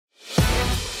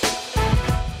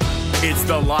It's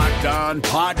the Locked On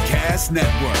Podcast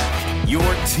Network, your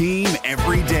team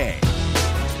every day.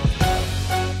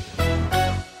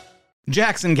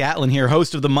 Jackson Gatlin here,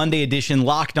 host of the Monday edition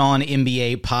Locked On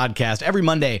NBA podcast. Every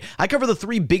Monday, I cover the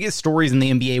three biggest stories in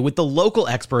the NBA with the local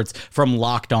experts from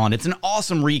Locked On. It's an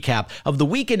awesome recap of the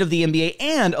weekend of the NBA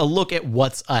and a look at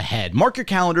what's ahead. Mark your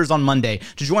calendars on Monday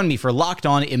to join me for Locked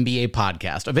On NBA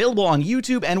podcast, available on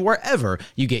YouTube and wherever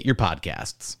you get your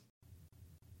podcasts.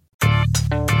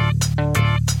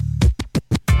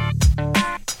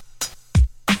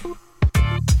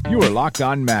 You are Locked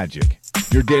On Magic,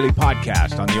 your daily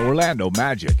podcast on the Orlando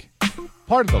Magic.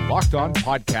 Part of the Locked On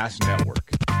Podcast Network,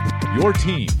 your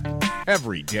team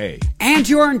every day. And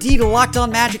you are indeed Locked On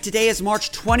Magic. Today is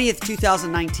March 20th,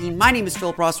 2019. My name is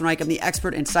Philip Rossman-Reich. I'm the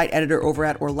expert and site editor over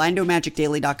at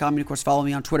OrlandoMagicDaily.com. And of course, follow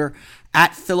me on Twitter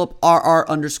at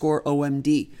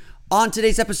PhilipRR_OMD. On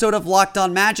today's episode of Locked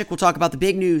On Magic, we'll talk about the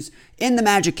big news in the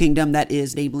Magic Kingdom, that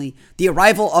is, namely, the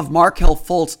arrival of Markelle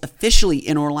Fultz officially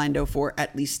in Orlando for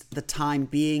at least the time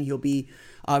being. He'll be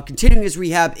continuing his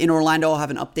rehab in Orlando. I'll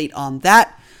have an update on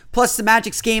that. Plus, the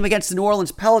Magic's game against the New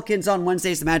Orleans Pelicans on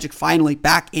Wednesdays. The Magic finally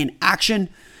back in action.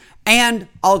 And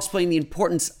I'll explain the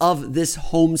importance of this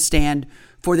homestand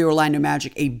for the Orlando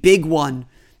Magic, a big one,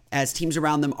 as teams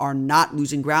around them are not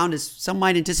losing ground, as some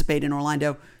might anticipate in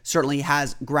Orlando certainly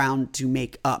has ground to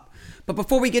make up. But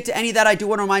before we get to any of that, I do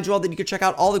want to remind you all that you can check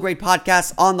out all the great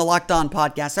podcasts on the Locked On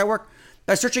Podcast Network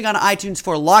by searching on iTunes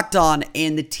for Locked On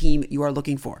and the team you are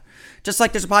looking for. Just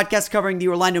like there's a podcast covering the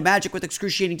Orlando Magic with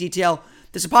excruciating detail,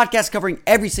 there's a podcast covering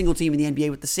every single team in the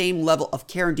NBA with the same level of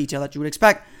care and detail that you would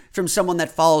expect from someone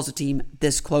that follows a team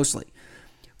this closely.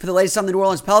 For the latest on the New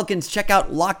Orleans Pelicans, check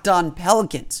out Locked On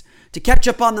Pelicans. To catch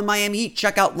up on the Miami Heat,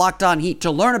 check out Locked On Heat.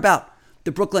 To learn about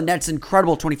the Brooklyn Nets'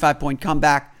 incredible 25-point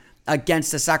comeback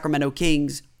against the Sacramento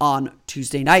Kings on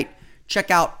Tuesday night, check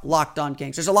out Locked On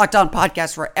Kings. There's a Locked On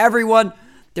podcast for everyone.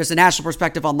 There's a national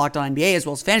perspective on Locked On NBA as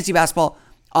well as fantasy basketball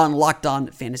on Locked On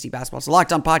Fantasy Basketball. So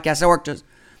Locked On Podcast Network,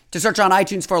 to search on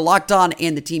iTunes for Locked On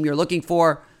and the team you're looking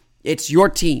for. It's your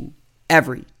team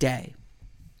every day.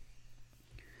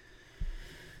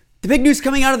 The big news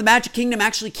coming out of the Magic Kingdom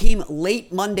actually came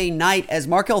late Monday night as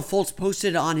Markelle Fultz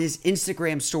posted on his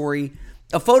Instagram story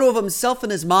a photo of himself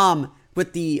and his mom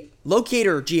with the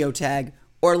locator geotag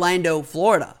Orlando,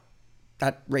 Florida.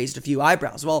 That raised a few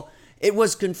eyebrows. Well, it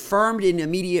was confirmed in the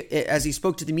media as he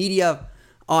spoke to the media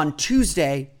on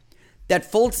Tuesday that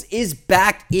Fultz is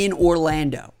back in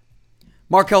Orlando.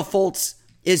 Markelle Fultz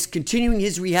is continuing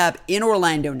his rehab in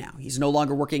Orlando now. He's no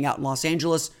longer working out in Los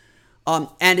Angeles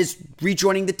and is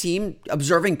rejoining the team,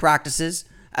 observing practices,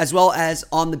 as well as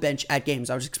on the bench at games.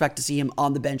 I would expect to see him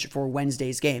on the bench for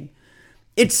Wednesday's game.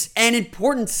 It's an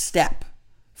important step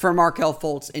for Markelle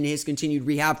Fultz in his continued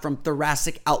rehab from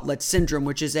thoracic outlet syndrome,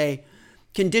 which is a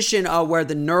condition where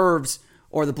the nerves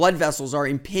or the blood vessels are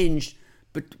impinged,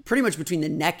 but pretty much between the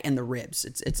neck and the ribs.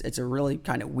 It's a really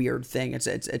kind of weird thing. It's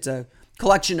a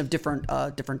collection of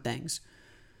different things.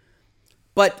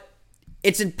 But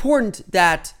it's important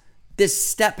that this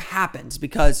step happens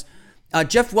because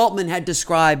Jeff Weltman had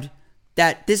described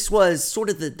that this was sort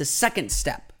of the second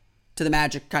step to the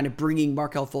Magic kind of bringing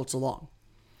Markelle Fultz along.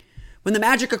 When the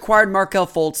Magic acquired Markelle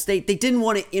Fultz, they didn't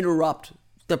want to interrupt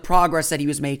the progress that he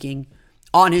was making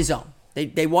on his own.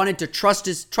 They wanted to trust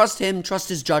his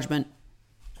judgment,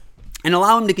 and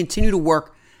allow him to continue to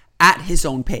work at his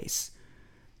own pace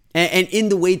and in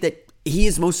the way that he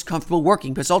is most comfortable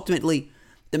working. Because ultimately,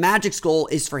 the Magic's goal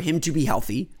is for him to be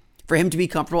healthy, for him to be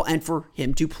comfortable, and for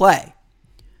him to play.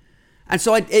 And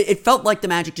so it felt like the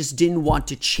Magic just didn't want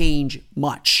to change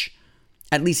much,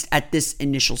 at least at this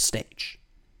initial stage.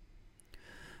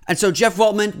 And so Jeff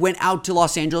Weltman went out to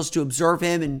Los Angeles to observe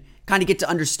him and kind of get to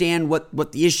understand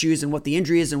what the issue is and what the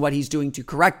injury is and what he's doing to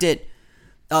correct it.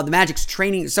 Some of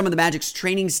the Magic's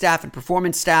training staff and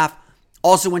performance staff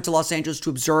also went to Los Angeles to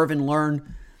observe and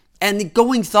learn. And the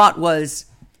going thought was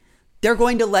they're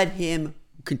going to let him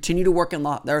continue to work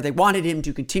they wanted him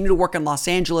to continue to work in Los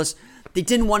Angeles. They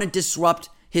didn't want to disrupt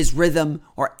his rhythm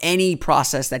or any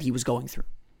process that he was going through.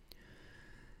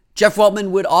 Jeff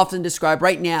Weltman would often describe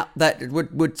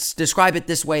would describe it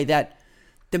this way, that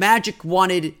the Magic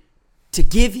wanted to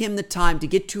give him the time to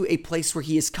get to a place where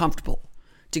he is comfortable,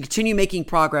 to continue making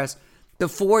progress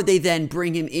before they then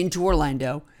bring him into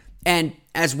Orlando and,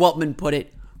 as Weltman put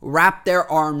it, wrap their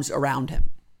arms around him.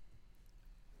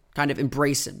 Kind of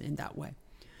embrace him in that way.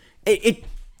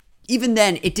 Even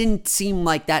then, it didn't seem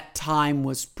like that time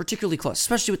was particularly close,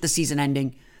 especially with the season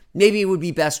ending. Maybe it would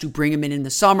be best to bring him in the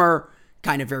summer,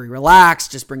 kind of very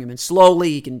relaxed, just bring him in slowly.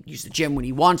 He can use the gym when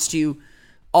he wants to,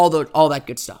 all that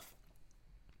good stuff.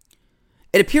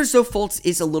 it appears though Fultz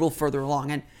is a little further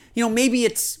along. And, maybe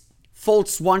it's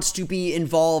Fultz wants to be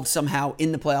involved somehow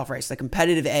in the playoff race. The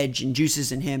competitive edge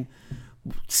induces in him,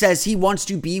 says he wants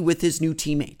to be with his new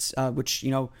teammates, which,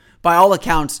 by all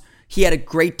accounts, he had a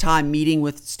great time meeting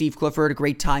with Steve Clifford, a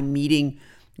great time meeting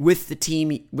with the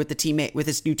team, with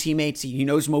his new teammates. He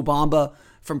knows Mo Bamba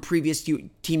from previous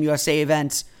Team USA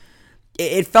events.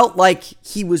 It felt like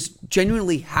he was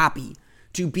genuinely happy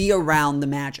to be around the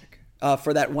Magic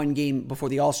for that one game before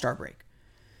the All-Star break.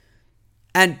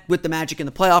 And with the Magic in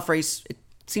the playoff race, it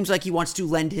seems like he wants to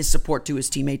lend his support to his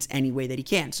teammates any way that he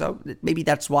can. So maybe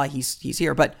that's why he's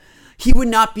here. But he would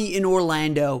not be in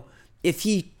Orlando if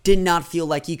he did not feel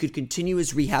like he could continue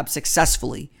his rehab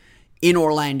successfully in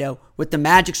Orlando with the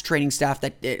Magic's training staff,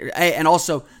 and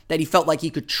also that he felt like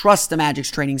he could trust the Magic's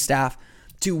training staff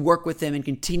to work with him and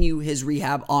continue his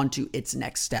rehab onto its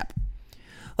next step.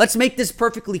 Let's make this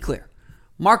perfectly clear.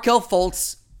 Markelle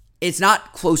Fultz is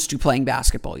not close to playing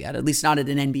basketball yet, at least not at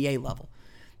an NBA level.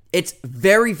 It's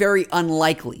very, very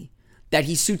unlikely that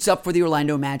he suits up for the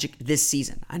Orlando Magic this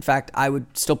season. In fact, I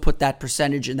would still put that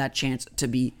percentage and that chance to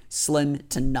be slim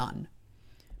to none.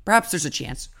 Perhaps there's a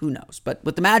chance, who knows? But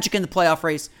with the Magic in the playoff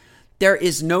race, there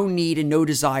is no need and no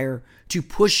desire to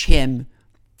push him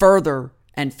further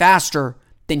and faster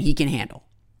than he can handle.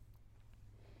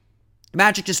 The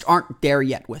Magic just aren't there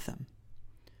yet with him.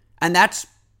 And that's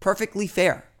perfectly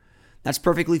fair. That's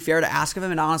perfectly fair to ask of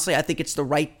him. And honestly, I think it's the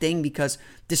right thing, because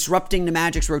disrupting the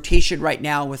Magic's rotation right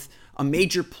now with a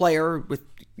major player with,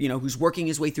 who's working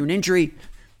his way through an injury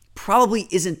probably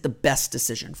isn't the best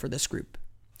decision for this group.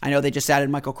 I know they just added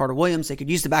Michael Carter-Williams. They could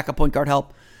use the backup point guard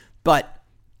help, but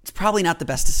it's probably not the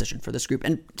best decision for this group.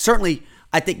 And certainly,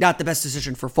 I think not the best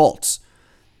decision for Fultz.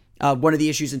 One of the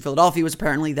issues in Philadelphia was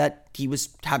apparently that he was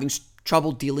having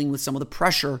trouble dealing with some of the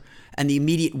pressure and the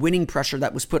immediate winning pressure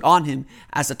that was put on him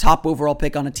as a top overall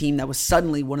pick on a team that was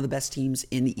suddenly one of the best teams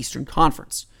in the Eastern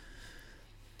Conference.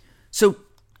 So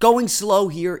going slow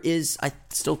here is, I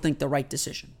still think, the right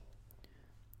decision.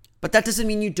 But that doesn't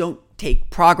mean you don't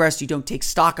take progress, you don't take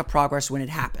stock of progress when it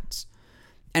happens.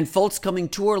 And Fultz coming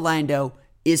to Orlando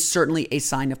is certainly a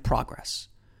sign of progress.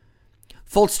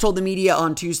 Fultz told the media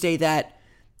on Tuesday that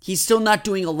he's still not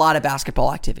doing a lot of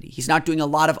basketball activity. He's not doing a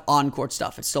lot of on-court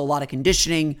stuff. It's still a lot of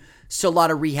conditioning, still a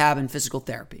lot of rehab and physical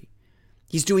therapy.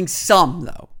 He's doing some,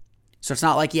 though. So it's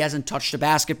not like he hasn't touched a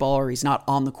basketball or he's not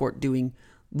on the court doing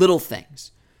little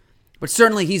things. But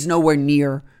certainly he's nowhere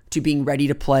near to being ready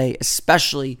to play,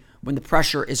 especially when the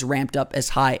pressure is ramped up as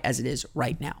high as it is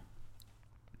right now.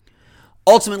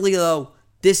 Ultimately, though,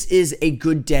 this is a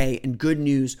good day and good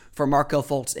news for Markelle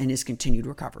Fultz and his continued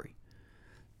recovery.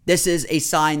 This is a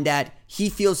sign that he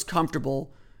feels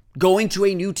comfortable going to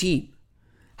a new team,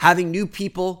 having new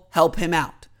people help him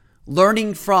out,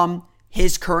 learning from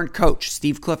his current coach,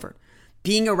 Steve Clifford,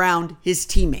 being around his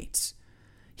teammates.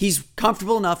 He's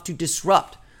comfortable enough to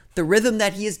disrupt the rhythm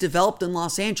that he has developed in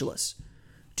Los Angeles,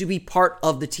 to be part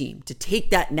of the team, to take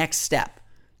that next step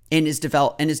in his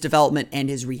development and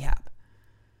his rehab.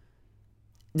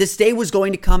 This day was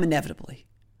going to come inevitably.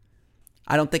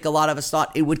 I don't think a lot of us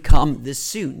thought it would come this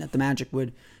soon, that the Magic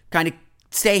would kind of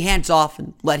stay hands off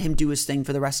and let him do his thing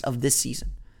for the rest of this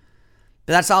season.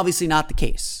 But that's obviously not the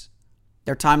case.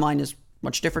 Their timeline is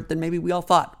much different than maybe we all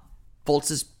thought.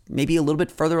 Fultz is maybe a little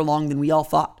bit further along than we all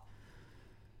thought.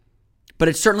 But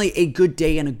it's certainly a good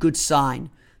day and a good sign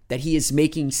that he is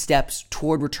making steps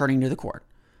toward returning to the court.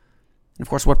 And of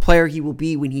course, what player he will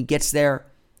be when he gets there,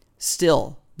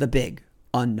 still the big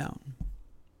unknown.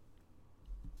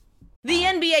 The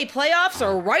NBA playoffs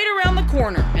are right around the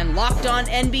corner, and Locked On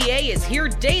NBA is here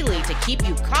daily to keep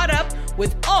you caught up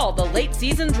with all the late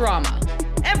season drama.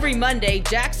 Every Monday,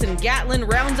 Jackson Gatlin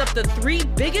rounds up the 3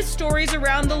 biggest stories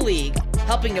around the league,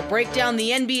 helping to break down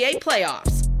the NBA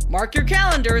playoffs. Mark your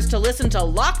calendars to listen to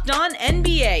Locked On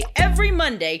NBA every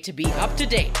Monday to be up to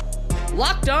date.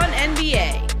 Locked On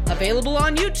NBA, available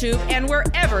on YouTube and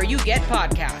wherever you get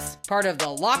podcasts. Part of the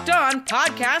Locked On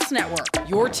Podcast Network,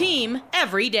 your team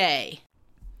every day.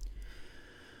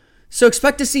 So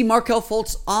expect to see Markelle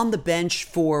Fultz on the bench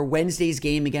for Wednesday's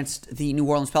game against the New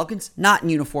Orleans Pelicans. Not in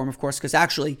uniform, of course, because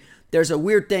actually there's a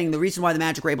weird thing. The reason why the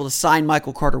Magic were able to sign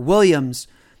Michael Carter-Williams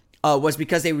was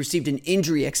because they received an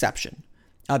injury exception.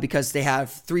 Because they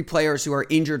have 3 players who are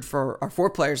injured or 4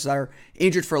 players that are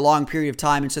injured for a long period of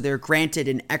time, and so they're granted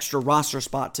an extra roster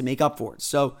spot to make up for it.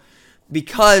 So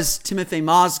because Timofey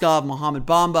Mozgov, Mohamed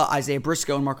Bamba, Isaiah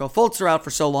Briscoe, and Markelle Fultz are out for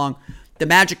so long, the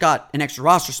Magic got an extra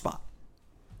roster spot.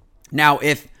 Now,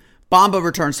 if Bamba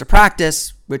returns to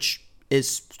practice, which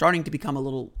is starting to become a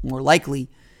little more likely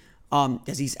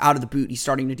as he's out of the boot, he's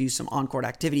starting to do some on-court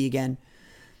activity again.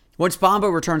 Once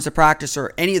Bamba returns to practice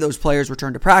or any of those players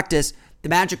return to practice, the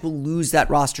Magic will lose that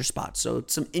roster spot. So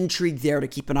some intrigue there to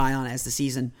keep an eye on as the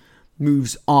season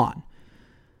moves on.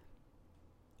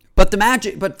 But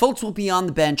Fultz will be on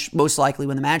the bench most likely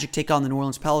when the Magic take on the New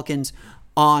Orleans Pelicans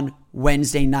on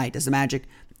Wednesday night as the Magic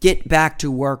get back to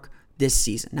work this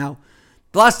season. Now,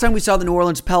 the last time we saw the New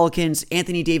Orleans Pelicans,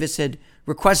 Anthony Davis had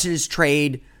requested his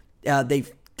trade. They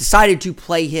decided to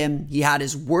play him. He had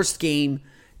his worst game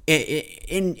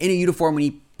in a uniform when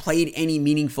he played any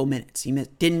meaningful minutes. He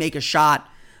didn't make a shot.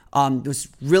 It was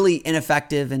really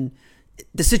ineffective, and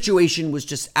the situation was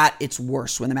just at its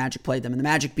worst when the Magic played them. And the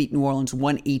Magic beat New Orleans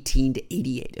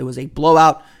 118-88. It was a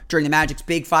blowout during the Magic's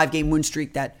big 5-game win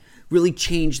streak that really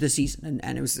changed the season.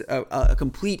 And it was a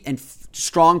complete and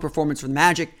strong performance from the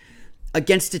Magic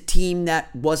against a team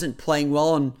that wasn't playing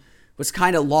well and was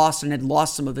kind of lost and had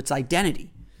lost some of its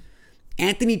identity.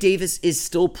 Anthony Davis is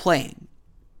still playing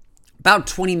about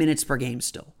 20 minutes per game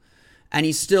still. And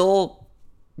he's still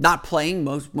not playing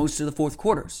most of the fourth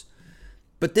quarters.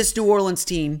 But this New Orleans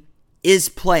team is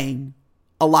playing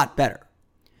a lot better.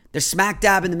 They're smack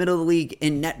dab in the middle of the league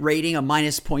in net rating, a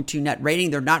minus 0.2 net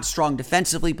rating. They're not strong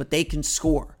defensively, but they can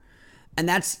score. And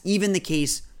that's even the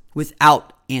case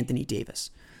without Anthony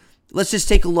Davis. Let's just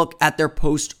take a look at their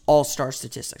post-All-Star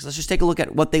statistics. Let's just take a look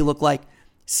at what they look like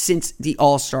since the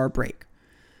All-Star break.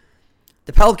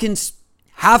 The Pelicans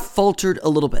have faltered a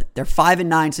little bit. They're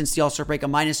 5-9 since the All-Star break, a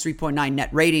minus 3.9 net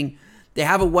rating. They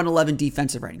have a 111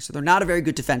 defensive rating, so they're not a very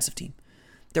good defensive team.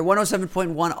 Their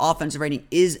 107.1 offensive rating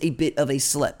is a bit of a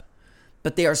slip,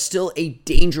 but they are still a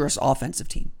dangerous offensive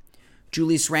team.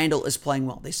 Julius Randle is playing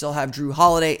well. They still have Drew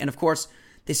Holiday, and of course,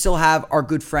 they still have our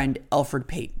good friend Elfrid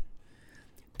Payton.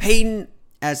 Payton,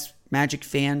 as Magic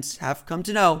fans have come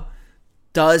to know,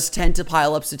 does tend to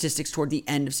pile up statistics toward the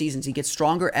end of seasons. He gets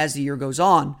stronger as the year goes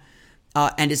on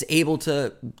and is able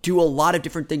to do a lot of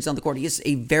different things on the court. He is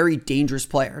a very dangerous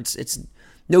player. It's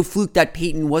no fluke that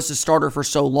Payton was the starter for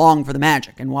so long for the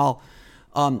Magic. And while,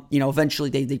 eventually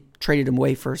they traded him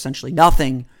away for essentially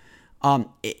nothing,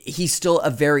 he's still a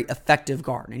very effective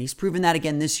guard. And he's proven that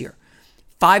again this year.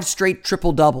 5 straight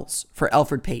triple-doubles for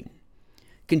Elfrid Payton.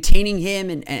 Containing him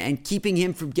and keeping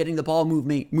him from getting the ball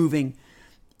moving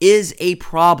is a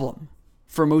problem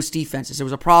for most defenses. It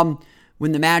was a problem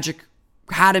when the Magic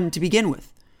had him to begin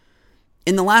with.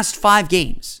 In the last 5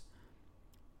 games,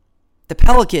 the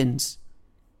Pelicans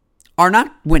are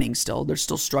not winning still. They're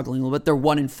still struggling a little bit. They're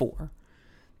 1-4.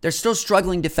 They're still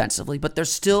struggling defensively, but they're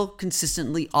still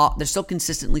consistently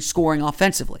scoring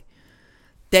offensively.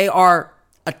 They are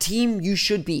a team you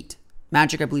should beat.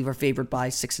 Magic, I believe, are favored by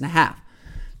 6.5.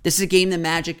 This is a game the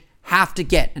Magic have to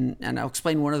get, and I'll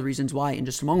explain one of the reasons why in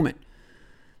just a moment.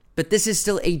 But this is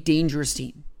still a dangerous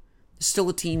team. It's still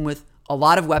a team with a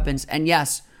lot of weapons, and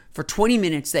yes, for 20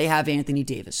 minutes, they have Anthony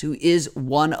Davis, who is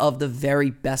one of the very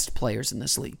best players in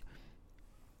this league.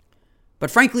 But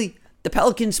frankly, the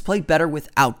Pelicans play better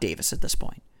without Davis at this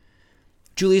point.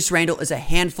 Julius Randle is a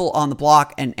handful on the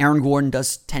block, and Aaron Gordon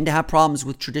does tend to have problems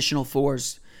with traditional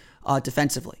fours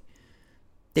defensively.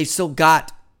 They've still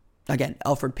got, again,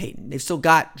 Elfrid Payton. They've still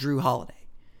got Drew Holiday.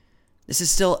 This is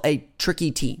still a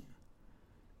tricky team.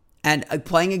 And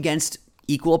playing against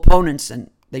equal opponents, and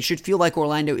they should feel like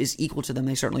Orlando is equal to them.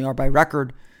 They certainly are by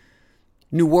record.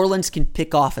 New Orleans can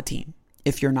pick off a team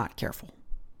if you're not careful.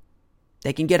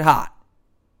 They can get hot.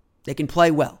 They can play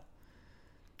well.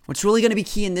 What's really going to be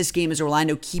key in this game is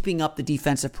Orlando keeping up the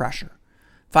defensive pressure,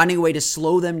 finding a way to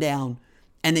slow them down,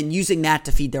 and then using that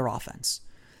to feed their offense.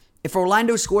 If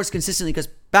Orlando scores consistently, because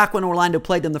back when Orlando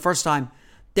played them the first time,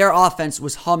 their offense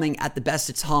was humming at the best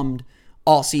it's hummed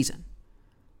all season.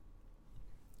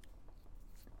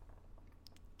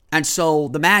 And so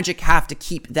the Magic have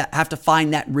to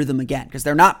find that rhythm again, because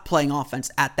they're not playing offense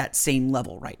at that same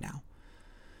level right now.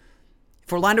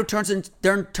 If Orlando turns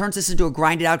this into a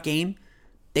grinded out game,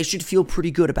 they should feel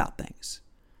pretty good about things.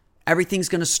 Everything's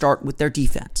going to start with their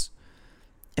defense.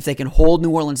 If they can hold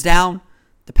New Orleans down,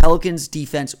 the Pelicans'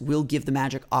 defense will give the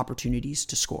Magic opportunities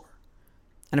to score.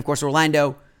 And of course,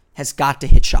 Orlando has got to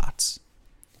hit shots.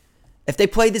 If they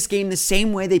play this game the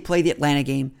same way they play the Atlanta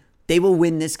game, they will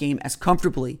win this game as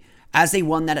comfortably as they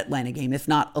won that Atlanta game, if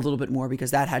not a little bit more,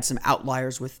 because that had some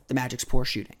outliers with the Magic's poor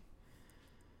shooting.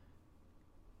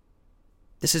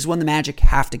 This is when the Magic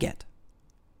have to get.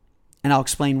 And I'll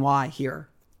explain why here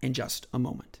in just a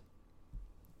moment.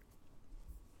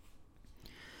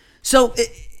 So,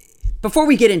 before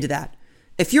we get into that,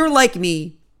 if you're like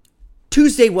me,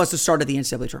 Tuesday was the start of the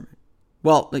NCAA tournament.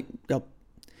 Well,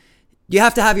 you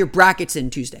have to have your brackets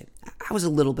in Tuesday. I was a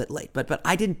little bit late, but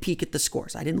I didn't peek at the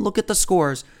scores. I didn't look at the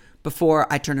scores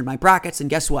before I turned in my brackets. And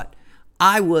guess what?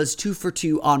 I was 2 for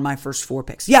 2 on my first 4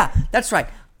 picks. Yeah, that's right.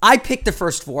 I picked the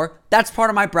first 4. That's part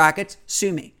of my brackets.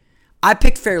 Sue me. I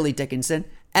picked Fairleigh Dickinson,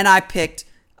 and I picked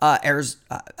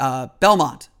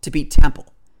Belmont to beat Temple.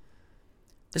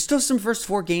 There's still some first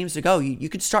 4 games to go. You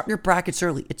can start your brackets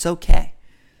early. It's okay.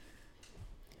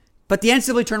 But the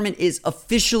NCAA tournament is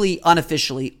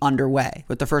unofficially underway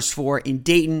with the first 4 in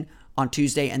Dayton on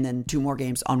Tuesday and then 2 more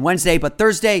games on Wednesday. But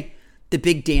Thursday, the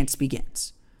big dance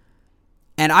begins.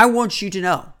 And I want you to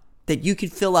know that you can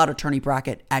fill out a tourney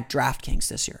bracket at DraftKings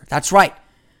this year. That's right.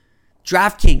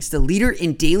 DraftKings, the leader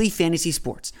in daily fantasy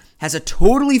sports, has a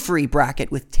totally free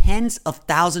bracket with tens of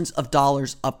thousands of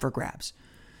dollars up for grabs.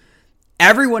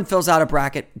 Everyone fills out a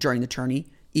bracket during the tourney,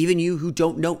 even you who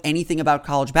don't know anything about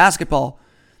college basketball.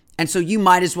 And so you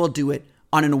might as well do it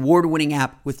on an award-winning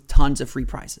app with tons of free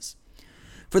prizes.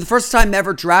 For the first time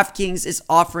ever, DraftKings is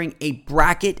offering a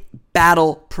bracket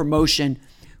battle promotion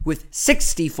with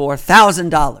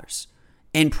 $64,000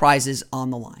 in prizes on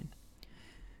the line.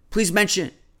 Please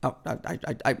mention,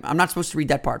 I'm not supposed to read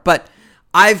that part, but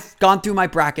I've gone through my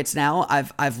brackets now.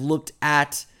 I've looked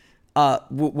at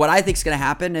what I think is going to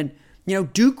happen. And,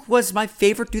 Duke was my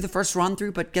favorite through the first run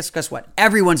through, but guess what?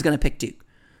 Everyone's going to pick Duke.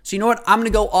 So you know what? I'm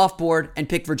going to go off board and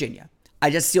pick Virginia. I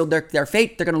just sealed their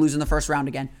fate. They're going to lose in the first round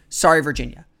again. Sorry,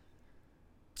 Virginia.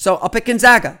 So I'll pick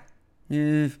Gonzaga.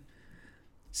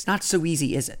 It's not so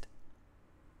easy, is it?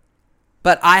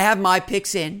 But I have my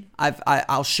picks in.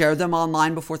 I'll share them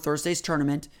online before Thursday's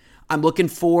tournament. I'm looking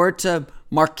forward to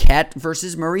Marquette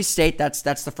versus Murray State. That's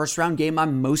the first round game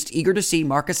I'm most eager to see.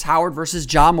 Marcus Howard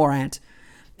versus Ja Morant.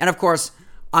 And of course,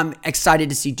 I'm excited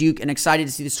to see Duke and excited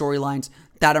to see the storylines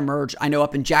that emerge. I know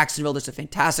up in Jacksonville, there's a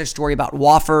fantastic story about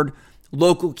Wofford,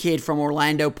 local kid from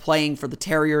Orlando playing for the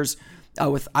Terriers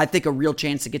with, I think, a real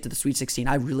chance to get to the Sweet 16.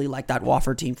 I really like that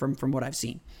Wofford team from what I've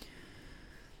seen.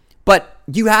 But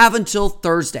you have until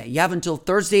Thursday. You have until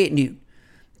Thursday at noon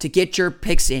to get your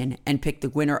picks in and pick the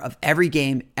winner of every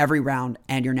game, every round,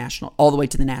 and your national, all the way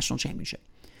to the national championship.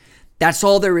 That's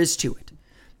all there is to it.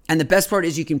 And the best part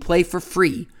is you can play for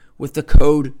free with the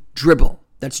code DRIBBLE.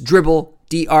 That's dribble,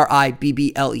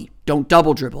 DRIBBLE. Don't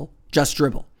double dribble, just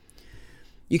dribble.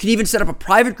 You can even set up a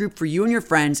private group for you and your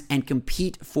friends and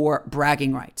compete for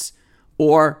bragging rights,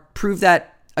 or prove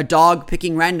that a dog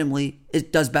picking randomly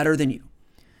does better than you.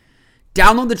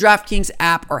 Download the DraftKings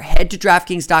app or head to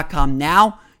DraftKings.com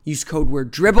now. Use code word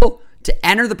DRIBBLE to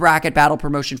enter the bracket battle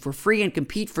promotion for free and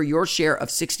compete for your share of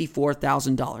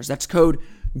 $64,000. That's code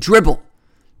DRIBBLE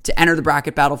to enter the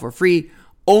bracket battle for free,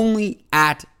 only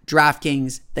at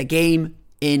DraftKings, the game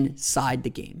inside the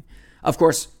game. Of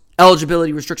course,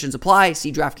 eligibility restrictions apply.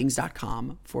 See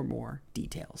DraftKings.com for more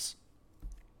details.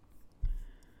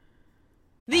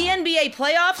 The NBA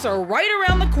playoffs are right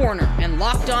around the corner, and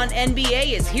Locked On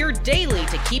NBA is here daily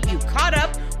to keep you caught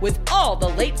up with all the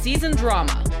late season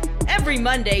drama. Every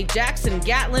Monday, Jackson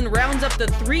Gatlin rounds up the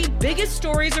 3 biggest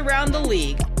stories around the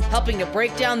league, helping to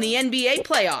break down the NBA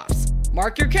playoffs.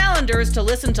 Mark your calendars to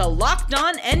listen to Locked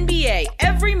On NBA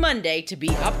every Monday to be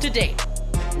up to date.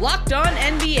 Locked On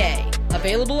NBA,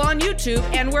 available on YouTube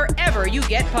and wherever you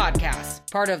get podcasts.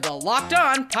 Part of the Locked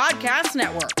On Podcast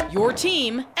Network, your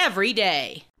team every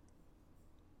day.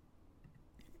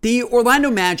 The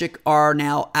Orlando Magic are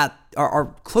now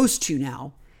are close to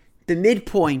now the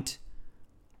midpoint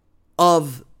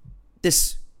of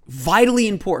this vitally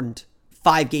important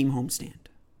 5-game homestand.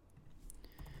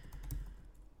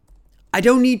 I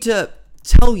don't need to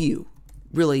tell you,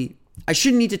 really, I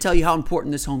shouldn't need to tell you how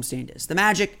important this homestand is. The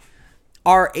Magic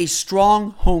are a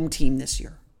strong home team this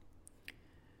year.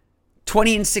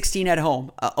 20-16 at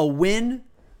home. A win,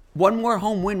 one more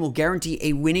home win will guarantee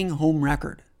a winning home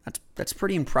record. That's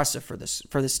pretty impressive for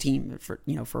this team,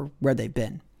 for where they've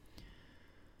been.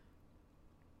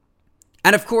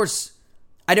 And of course,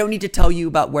 I don't need to tell you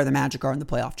about where the Magic are in the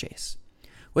playoff chase.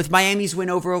 With Miami's win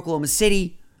over Oklahoma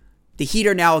City, the Heat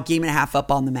are now a game and a half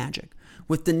up on the Magic.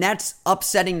 With the Nets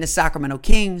upsetting the Sacramento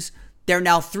Kings, they're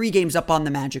now 3 games up on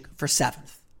the Magic for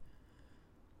 7th.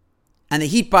 And the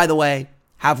Heat, by the way,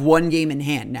 have 1 game in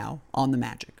hand now on the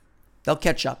Magic. They'll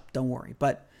catch up, don't worry.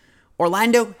 But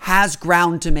Orlando has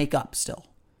ground to make up still.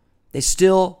 They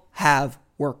still have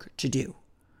work to do.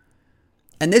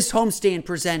 And this homestand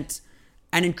presents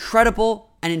an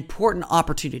incredible and important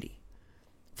opportunity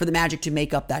for the Magic to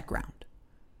make up that ground.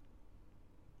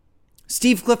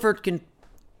 Steve Clifford can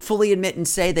fully admit and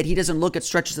say that he doesn't look at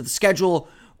stretches of the schedule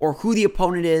or who the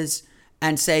opponent is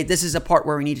and say this is a part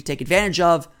where we need to take advantage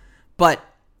of, but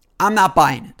I'm not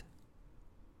buying it.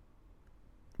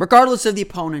 Regardless of the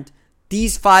opponent,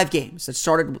 these 5 games that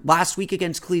started last week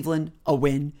against Cleveland, a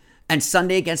win, and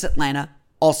Sunday against Atlanta,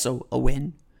 also a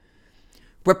win.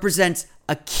 represents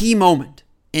a key moment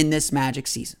in this Magic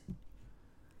season.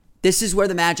 This is where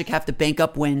the Magic have to bank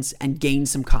up wins and gain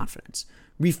some confidence,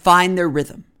 refine their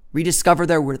rhythm, rediscover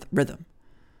their rhythm,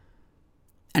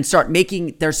 and start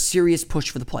making their serious push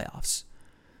for the playoffs.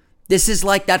 This is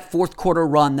like that fourth quarter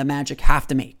run the Magic have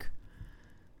to make.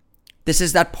 This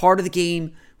is that part of the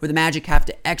game where the Magic have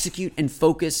to execute and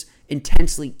focus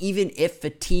intensely, even if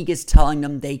fatigue is telling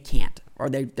them they can't, or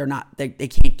they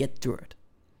can't get through it.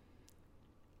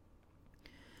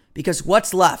 Because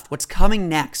what's left, what's coming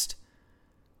next,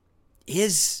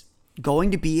 is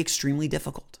going to be extremely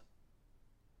difficult.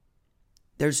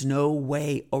 There's no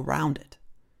way around it.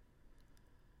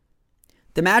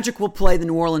 The Magic will play the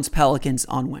New Orleans Pelicans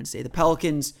on Wednesday. The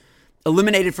Pelicans,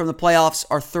 eliminated from the playoffs,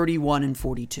 are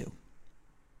 31-42.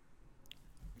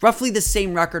 Roughly the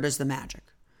same record as the Magic.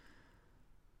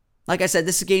 Like I said,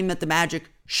 this is a game that the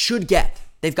Magic should get.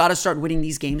 They've got to start winning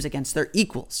these games against their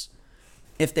equals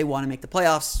if they want to make the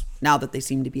playoffs, now that they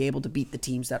seem to be able to beat the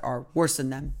teams that are worse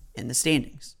than them in the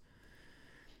standings.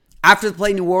 After they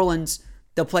play New Orleans,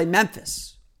 they'll play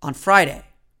Memphis on Friday,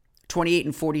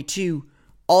 28-42.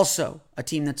 Also, a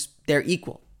team that's their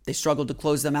equal. They struggled to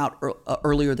close them out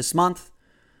earlier this month.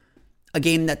 A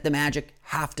game that the Magic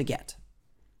have to get.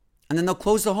 And then they'll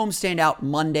close the homestand out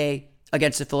Monday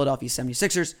against the Philadelphia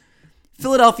 76ers.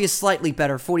 Philadelphia is slightly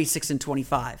better,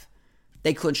 46-25.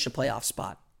 They clinched a playoff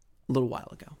spot a little while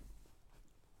ago.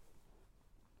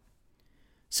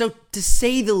 So, to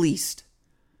say the least,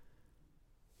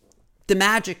 the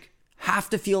Magic have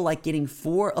to feel like getting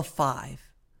 4 of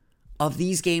 5 of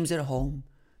these games at home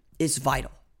is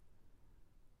vital.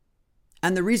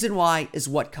 And the reason why is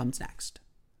what comes next.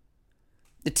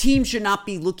 The team should not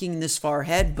be looking this far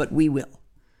ahead, but we will.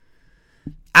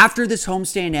 After this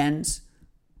homestand ends,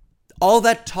 all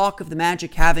that talk of the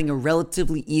Magic having a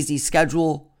relatively easy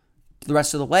schedule the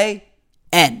rest of the way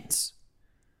ends.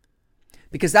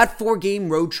 Because that 4-game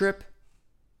road trip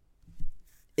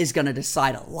is going to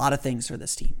decide a lot of things for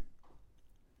this team.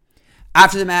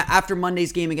 After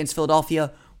Monday's game against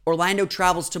Philadelphia, Orlando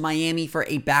travels to Miami for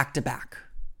a back-to-back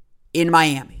in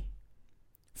Miami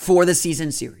for the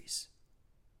season series.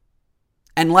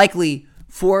 And likely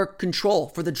for control,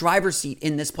 for the driver's seat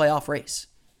in this playoff race.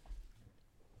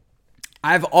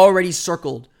 I've already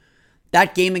circled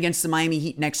that game against the Miami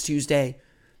Heat next Tuesday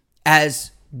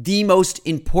as the most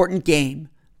important game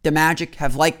the Magic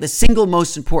have the single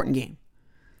most important game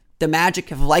the Magic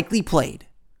have likely played,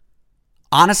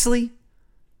 honestly,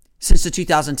 since the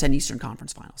 2010 Eastern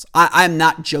Conference Finals. I'm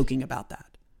not joking about that.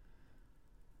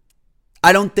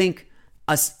 I don't think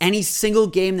any single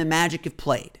game the Magic have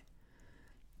played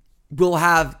will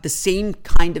have the same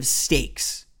kind of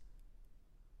stakes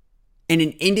in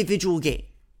an individual game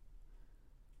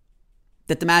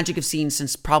that the Magic have seen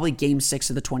since probably Game 6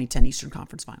 of the 2010 Eastern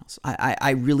Conference Finals.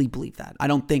 I really believe that. I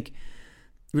don't think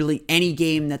really any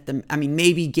game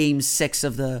maybe Game 6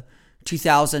 of the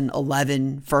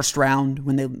 2011 first round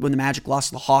when the Magic lost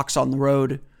to the Hawks on the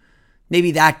road.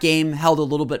 Maybe that game held a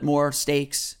little bit more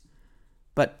stakes,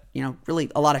 but really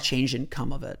a lot of change didn't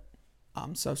come of it.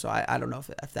 So I don't know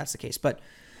if that's the case, but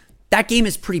that game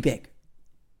is pretty big,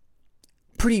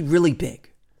 really big.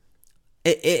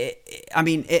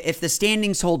 If the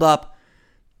standings hold up,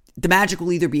 the Magic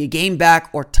will either be a game back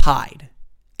or tied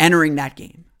entering that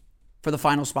game for the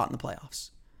final spot in the playoffs.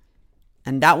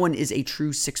 And that one is a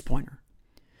true 6-pointer.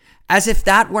 As if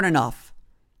that weren't enough,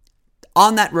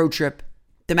 on that road trip,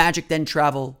 the Magic then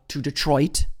travel to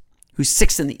Detroit, who's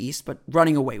 6th in the East, but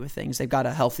running away with things. They've got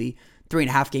a healthy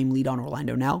 3.5-game lead on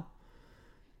Orlando now.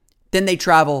 Then they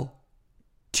travel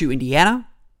to Indiana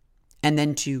and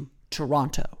then to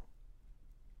Toronto.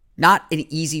 Not an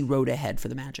easy road ahead for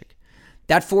the Magic.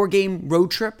 That 4-game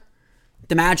road trip,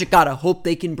 the Magic gotta hope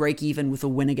they can break even with a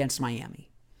win against Miami.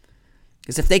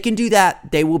 Because if they can do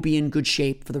that, they will be in good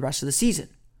shape for the rest of the season.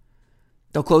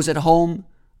 They'll close at home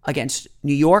against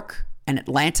New York and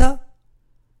Atlanta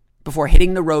before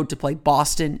hitting the road to play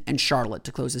Boston and Charlotte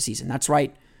to close the season. That's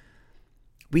right.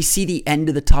 We see the end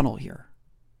of the tunnel here.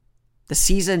 The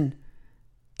season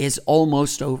is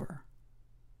almost over.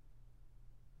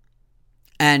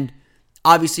 And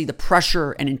obviously the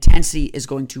pressure and intensity is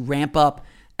going to ramp up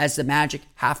as the Magic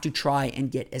have to try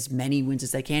and get as many wins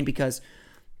as they can because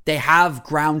they have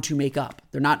ground to make up.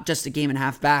 They're not just a game and a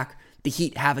half back. The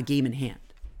Heat have a game in hand.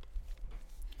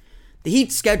 The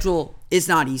Heat schedule is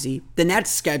not easy. The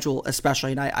Nets schedule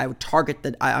especially, and I would target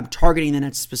that. I'm targeting the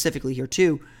Nets specifically here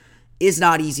too, is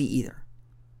not easy either.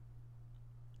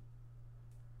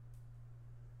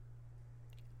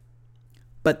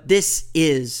 But this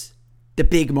is the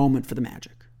big moment for the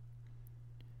Magic.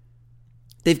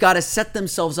 They've got to set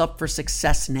themselves up for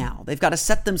success now. They've got to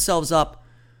set themselves up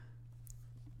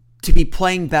to be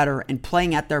playing better and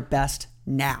playing at their best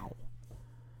now.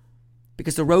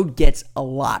 Because the road gets a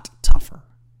lot tougher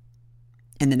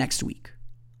in the next week.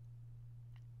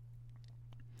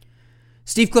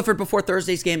 Steve Clifford, before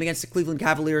Thursday's game against the Cleveland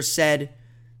Cavaliers, said,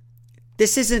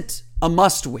 "This isn't a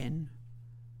must-win,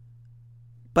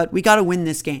 but we got to win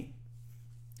this game."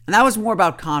 And that was more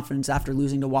about confidence after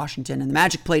losing to Washington, and the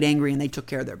Magic played angry and they took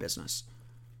care of their business.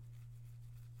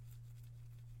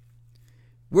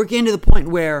 We're getting to the point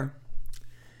where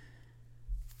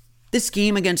this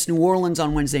game against New Orleans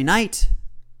on Wednesday night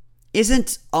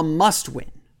isn't a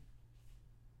must-win.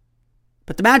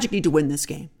 But the Magic need to win this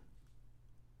game.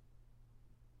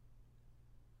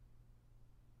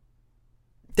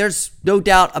 There's no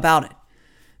doubt about it.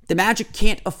 The Magic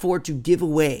can't afford to give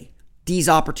away these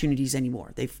opportunities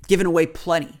anymore. They've given away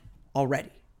plenty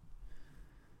already.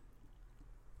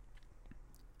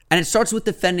 And it starts with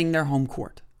defending their home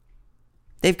court.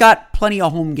 They've got plenty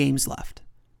of home games left.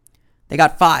 They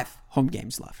got 5 home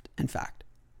games left, in fact.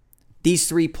 These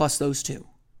 3 plus those 2.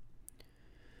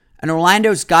 And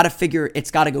Orlando's got to figure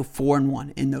it's got to go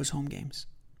 4-1 in those home games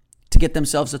to get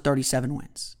themselves to 37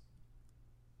 wins.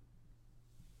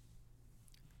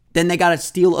 Then they got to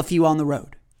steal a few on the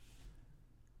road.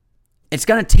 It's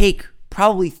going to take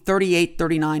probably 38,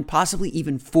 39, possibly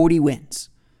even 40 wins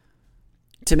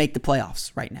to make the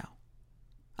playoffs right now.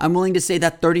 I'm willing to say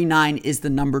that 39 is the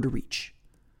number to reach.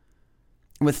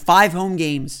 And with 5 home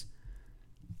games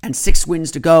and 6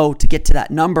 wins to go to get to that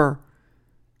number,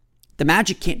 the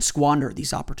Magic can't squander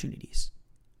these opportunities.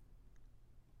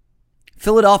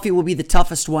 Philadelphia will be the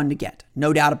toughest one to get,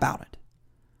 no doubt about it.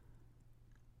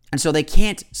 And so they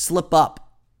can't slip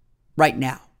up right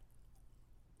now.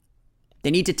 They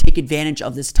need to take advantage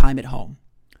of this time at home.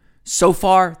 So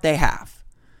far, they have.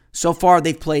 So far,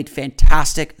 they've played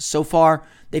fantastic. So far,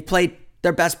 they've played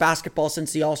their best basketball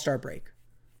since the All-Star break.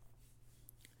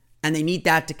 And they need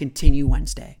that to continue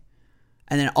Wednesday.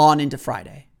 And then on into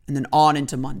Friday. And then on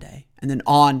into Monday. And then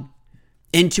on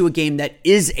into a game that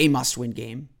is a must-win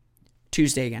game,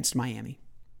 Tuesday against Miami.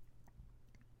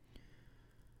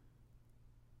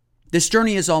 This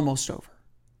journey is almost over.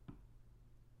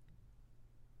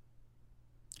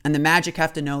 And the Magic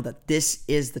have to know that this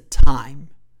is the time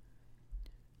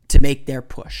to make their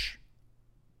push.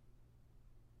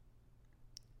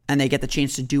 And they get the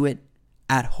chance to do it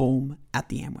at home at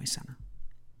the Amway Center.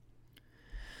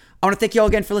 I want to thank you all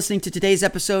again for listening to today's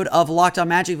episode of Locked On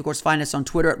Magic. Of course, find us on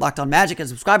Twitter at Locked On Magic and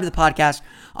subscribe to the podcast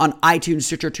on iTunes,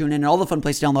 Stitcher, TuneIn, and all the fun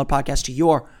places to download podcasts to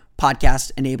your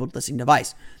podcast-enabled listening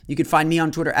device. You can find me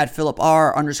on Twitter at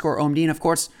PhilipR_OMD. And of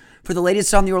course, for the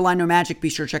latest on the Orlando Magic, be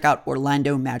sure to check out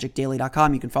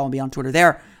OrlandoMagicDaily.com. You can follow me on Twitter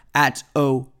there at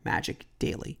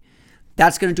OMagicDaily.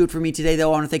 That's going to do it for me today, though.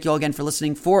 I want to thank you all again for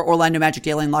listening. For Orlando Magic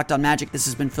Daily and Locked On Magic, this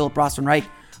has been Philip Rossman-Reich.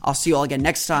 I'll see you all again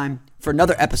next time for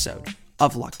another episode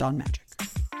of Locked On Magic.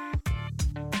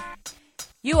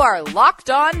 You are Locked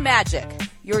On Magic,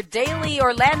 your daily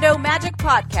Orlando Magic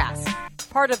podcast.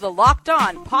 Part of the Locked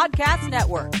On Podcast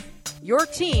Network. Your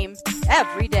team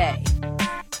every day.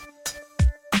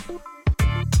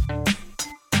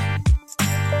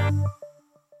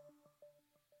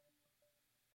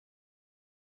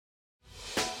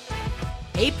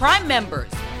 Hey, Prime members,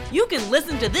 you can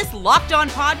listen to this Locked On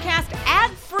podcast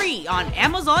ad-free on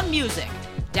Amazon Music.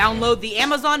 Download the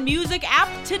Amazon Music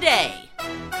app today.